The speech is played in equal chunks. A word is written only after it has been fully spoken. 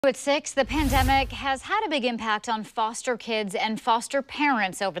At 6, the pandemic has had a big impact on foster kids and foster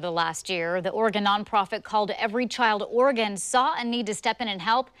parents over the last year. The Oregon nonprofit called Every Child Oregon saw a need to step in and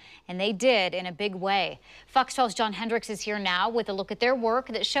help, and they did in a big way. Fox 12's John Hendricks is here now with a look at their work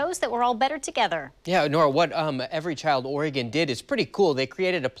that shows that we're all better together. Yeah, Nora, what Every Child Oregon did is pretty cool. They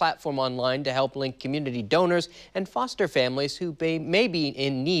created a platform online to help link community donors and foster families who may be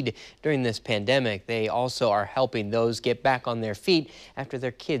in need during this pandemic. They also are helping those get back on their feet after their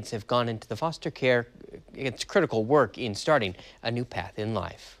kids have gone into the foster care. It's critical work in starting a new path in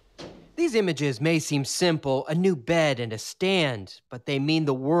life. These images may seem simple, a new bed and a stand, but they mean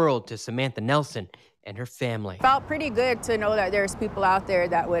the world to Samantha Nelson and her family. Felt pretty good to know that there's people out there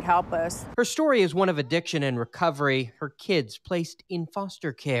that would help us. Her story is one of addiction and recovery, her kids placed in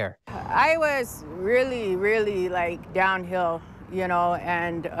foster care. I was really like downhill, you know,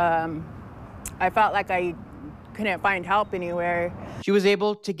 and I felt like I couldn't find help anywhere. She was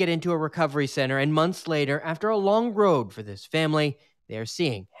able to get into a recovery center, and months later, after a long road for this family, they are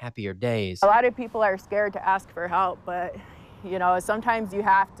seeing happier days. A lot of people are scared to ask for help, but, you know, sometimes you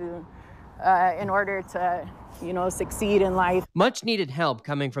have to in order to, you know, succeed in life. Much needed help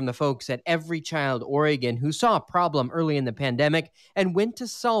coming from the folks at Every Child Oregon, who saw a problem early in the pandemic and went to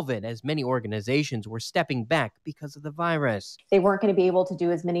solve it as many organizations were stepping back because of the virus. They weren't going to be able to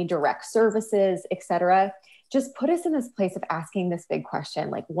do as many direct services, etc. Just put us in this place of asking this big question,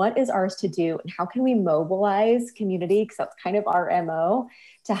 like, what is ours to do and how can we mobilize community, because that's kind of our MO,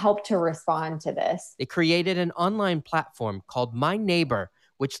 to help to respond to this. They created an online platform called My Neighbor,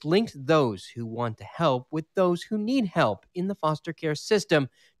 which linked those who want to help with those who need help in the foster care system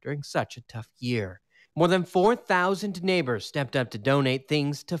during such a tough year. More than 4,000 neighbors stepped up to donate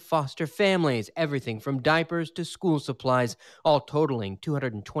things to foster families, everything from diapers to school supplies, all totaling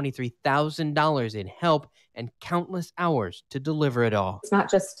 $223,000 in help and countless hours to deliver it all. It's not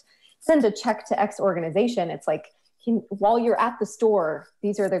just send a check to X organization. It's like, while you're at the store,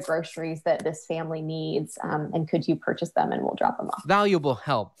 these are the groceries that this family needs, and could you purchase them and we'll drop them off. Valuable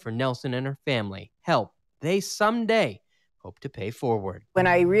help for Nelson and her family. Help they someday hope to pay forward. When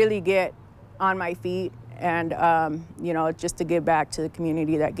I really get on my feet and, you know, just to give back to the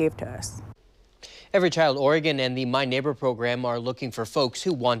community that gave to us. Every Child Oregon and the My Neighbor program are looking for folks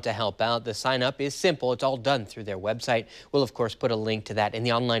who want to help out. The sign up is simple. It's all done through their website. We'll, of course, put a link to that in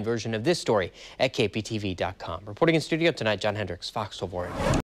the online version of this story at kptv.com. Reporting in studio tonight, John Hendricks, Fox 12 Oregon.